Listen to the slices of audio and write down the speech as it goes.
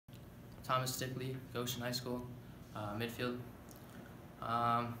Thomas Stickley, Goshen High School, midfield.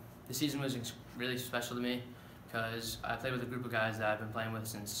 The season was really special to me because I played with a group of guys that I've been playing with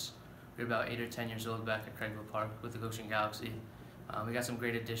since we were about 8 or 10 years old back at Craigville Park with the Goshen Galaxy. We got some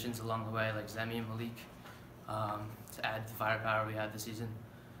great additions along the way, like Zemi and Malik, to add to the firepower we had this season.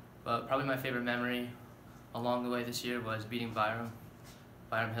 But probably my favorite memory along the way this year was beating Byram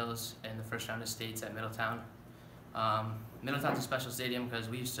Hills in the first round of states at Middletown. Middletown's a special stadium because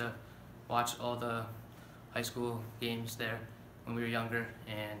we used to watch all the high school games there when we were younger,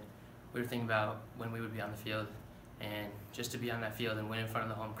 and we were thinking about when we would be on the field, and just to be on that field and win in front of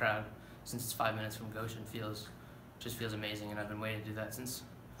the home crowd, since it's 5 minutes from Goshen, just feels amazing, and I've been waiting to do that since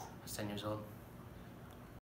I was 10 years old.